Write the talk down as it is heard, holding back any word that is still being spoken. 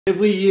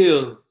Every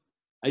year,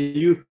 I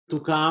used to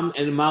come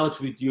and march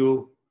with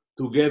you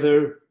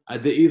together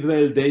at the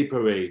Israel Day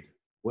Parade,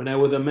 when I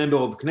was a member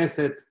of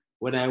Knesset,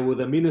 when I was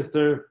a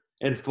minister,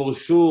 and for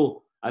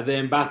sure as the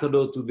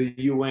ambassador to the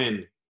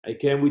UN. I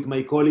came with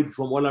my colleagues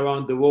from all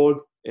around the world,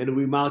 and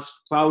we marched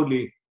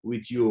proudly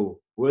with you,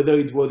 whether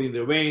it was in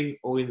the rain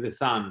or in the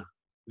sun.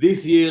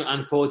 This year,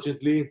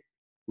 unfortunately,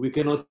 we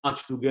cannot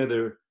march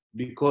together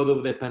because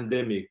of the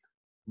pandemic,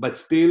 but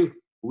still,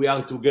 we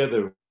are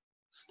together.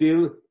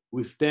 Still,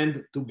 we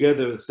stand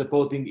together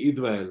supporting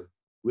Israel.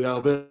 We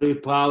are very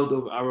proud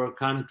of our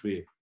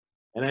country.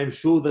 And I'm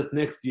sure that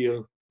next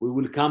year we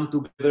will come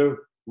together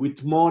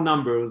with more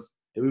numbers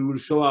and we will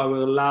show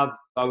our love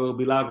to our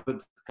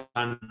beloved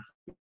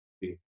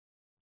country.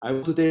 I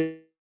want to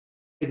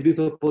take this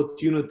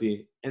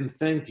opportunity and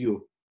thank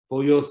you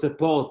for your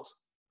support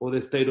for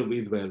the state of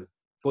Israel,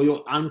 for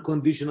your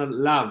unconditional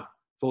love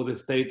for the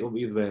state of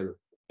Israel.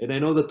 And I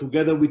know that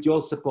together with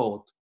your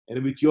support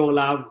and with your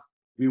love,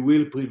 we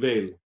will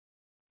prevail.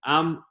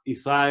 Am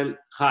Israel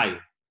Chai.